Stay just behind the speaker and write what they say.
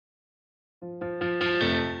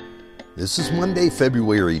This is Monday,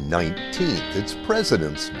 February 19th. It's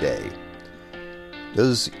President's Day.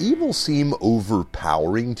 Does evil seem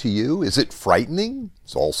overpowering to you? Is it frightening?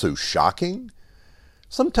 It's also shocking?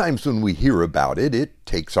 Sometimes when we hear about it, it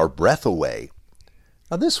takes our breath away.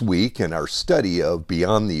 Now this week, in our study of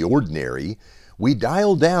Beyond the Ordinary, we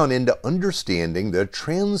dial down into understanding the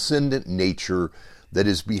transcendent nature that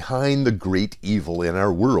is behind the great evil in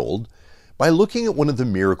our world by looking at one of the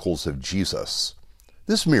miracles of Jesus.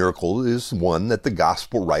 This miracle is one that the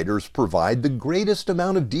gospel writers provide the greatest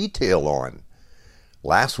amount of detail on.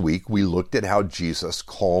 Last week we looked at how Jesus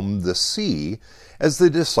calmed the sea as the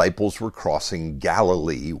disciples were crossing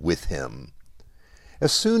Galilee with him.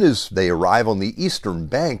 As soon as they arrive on the eastern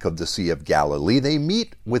bank of the Sea of Galilee, they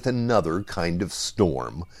meet with another kind of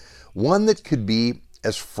storm, one that could be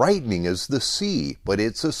as frightening as the sea, but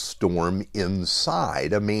it's a storm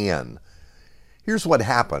inside a man. Here's what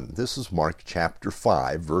happened. This is Mark chapter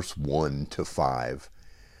 5, verse 1 to 5.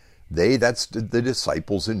 They, that's the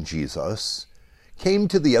disciples and Jesus, came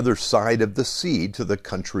to the other side of the sea, to the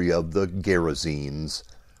country of the Gerasenes.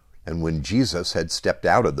 And when Jesus had stepped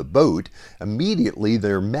out of the boat, immediately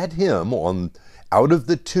there met him out of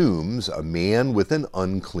the tombs a man with an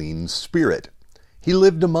unclean spirit. He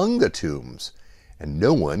lived among the tombs, and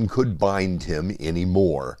no one could bind him any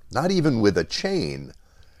more, not even with a chain.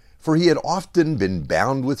 For he had often been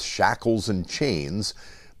bound with shackles and chains,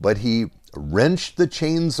 but he wrenched the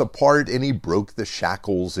chains apart and he broke the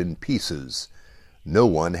shackles in pieces. No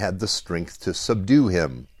one had the strength to subdue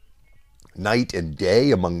him. Night and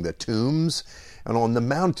day among the tombs and on the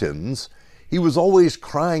mountains, he was always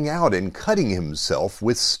crying out and cutting himself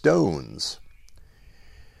with stones.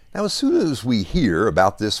 Now, as soon as we hear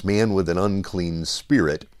about this man with an unclean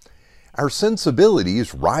spirit, our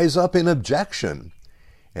sensibilities rise up in objection.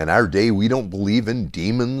 In our day, we don't believe in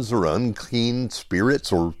demons or unclean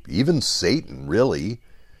spirits or even Satan, really.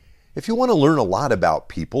 If you want to learn a lot about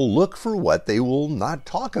people, look for what they will not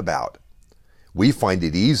talk about. We find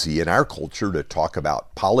it easy in our culture to talk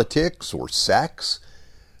about politics or sex,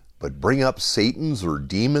 but bring up Satans or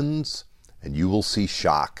demons, and you will see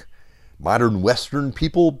shock. Modern Western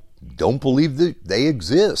people don't believe that they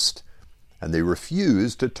exist, and they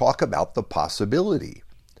refuse to talk about the possibility.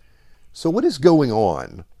 So what is going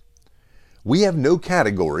on? We have no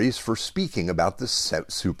categories for speaking about the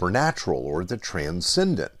supernatural or the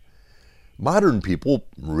transcendent. Modern people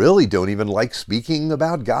really don't even like speaking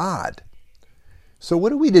about God. So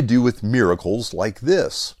what are we to do with miracles like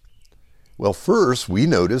this? Well, first, we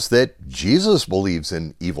notice that Jesus believes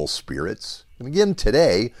in evil spirits. And again,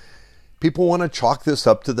 today, people want to chalk this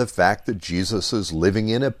up to the fact that Jesus is living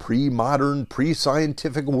in a pre-modern,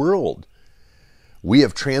 pre-scientific world. We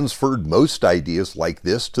have transferred most ideas like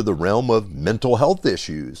this to the realm of mental health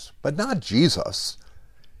issues, but not Jesus.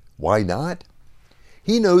 Why not?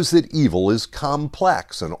 He knows that evil is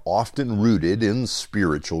complex and often rooted in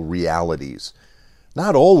spiritual realities.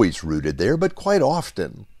 Not always rooted there, but quite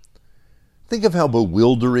often. Think of how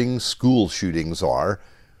bewildering school shootings are,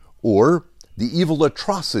 or the evil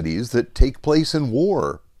atrocities that take place in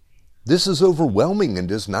war. This is overwhelming and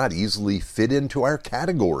does not easily fit into our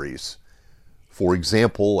categories. For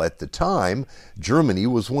example, at the time, Germany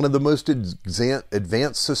was one of the most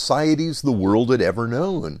advanced societies the world had ever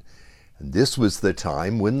known. And this was the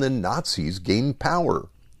time when the Nazis gained power.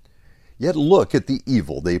 Yet look at the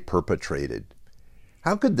evil they perpetrated.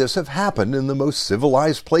 How could this have happened in the most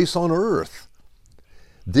civilized place on earth?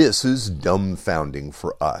 This is dumbfounding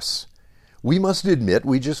for us. We must admit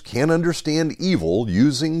we just can't understand evil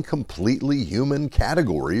using completely human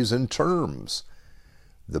categories and terms.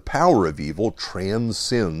 The power of evil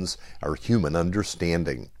transcends our human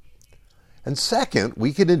understanding. And second,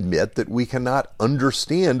 we can admit that we cannot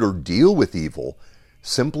understand or deal with evil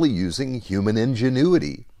simply using human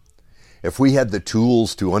ingenuity. If we had the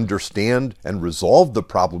tools to understand and resolve the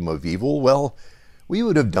problem of evil, well, we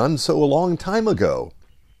would have done so a long time ago.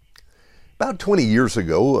 About 20 years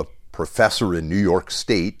ago, a professor in New York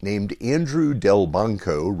State named Andrew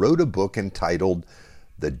Delbanco wrote a book entitled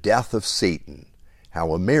The Death of Satan: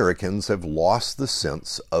 How Americans Have Lost the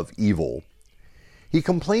Sense of Evil. He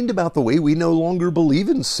complained about the way we no longer believe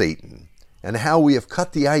in Satan and how we have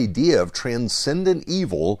cut the idea of transcendent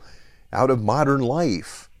evil out of modern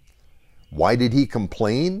life. Why did he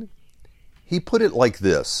complain? He put it like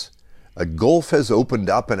this: a gulf has opened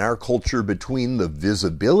up in our culture between the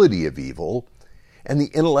visibility of evil and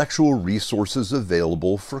the intellectual resources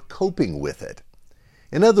available for coping with it.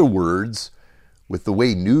 In other words, with the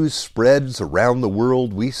way news spreads around the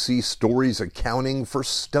world, we see stories accounting for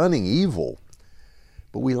stunning evil.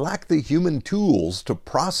 But we lack the human tools to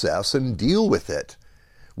process and deal with it.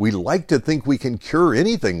 We like to think we can cure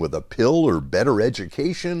anything with a pill or better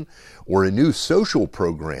education or a new social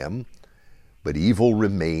program, but evil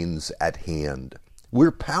remains at hand. We're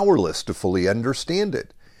powerless to fully understand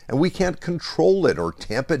it, and we can't control it or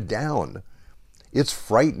tamp it down. It's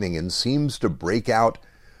frightening and seems to break out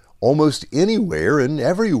almost anywhere and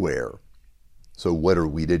everywhere. So what are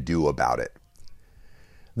we to do about it?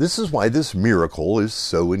 This is why this miracle is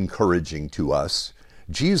so encouraging to us.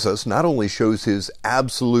 Jesus not only shows his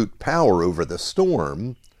absolute power over the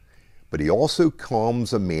storm, but he also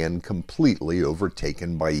calms a man completely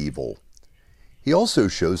overtaken by evil. He also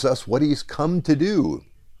shows us what he's come to do.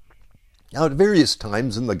 Now, at various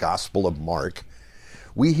times in the Gospel of Mark,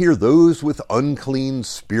 we hear those with unclean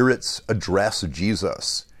spirits address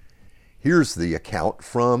Jesus. Here's the account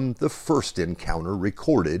from the first encounter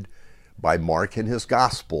recorded by Mark in his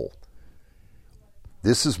Gospel.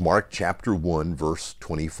 This is Mark chapter 1, verse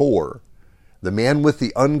 24. The man with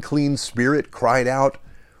the unclean spirit cried out,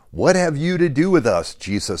 "What have you to do with us,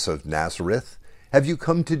 Jesus of Nazareth? Have you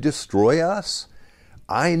come to destroy us?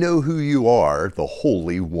 I know who you are, the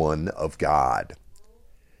Holy One of God."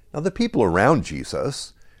 Now the people around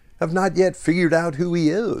Jesus have not yet figured out who he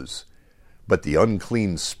is, but the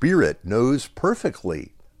unclean spirit knows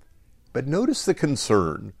perfectly. But notice the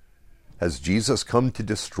concern. Has Jesus come to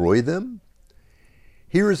destroy them?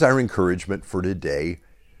 Here is our encouragement for today.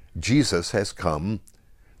 Jesus has come,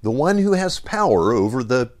 the one who has power over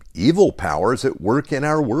the evil powers at work in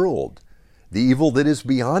our world. The evil that is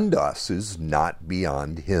beyond us is not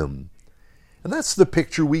beyond him. And that's the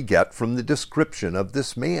picture we get from the description of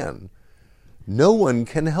this man. No one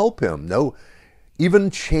can help him. No,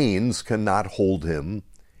 even chains cannot hold him.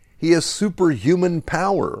 He has superhuman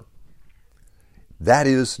power. That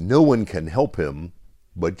is, no one can help him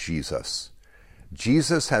but Jesus.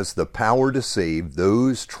 Jesus has the power to save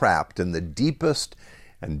those trapped in the deepest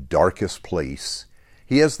and darkest place.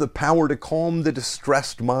 He has the power to calm the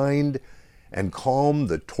distressed mind and calm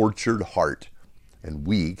the tortured heart, and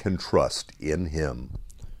we can trust in him.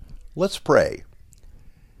 Let's pray.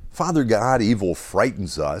 Father God, evil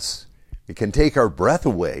frightens us. It can take our breath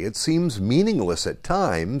away. It seems meaningless at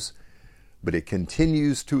times, but it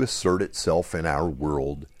continues to assert itself in our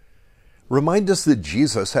world. Remind us that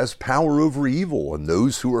Jesus has power over evil, and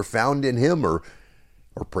those who are found in him are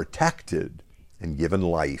protected and given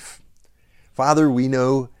life. Father, we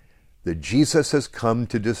know that Jesus has come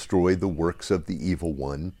to destroy the works of the evil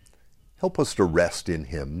one. Help us to rest in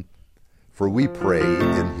him, for we pray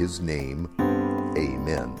in his name.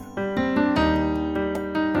 Amen.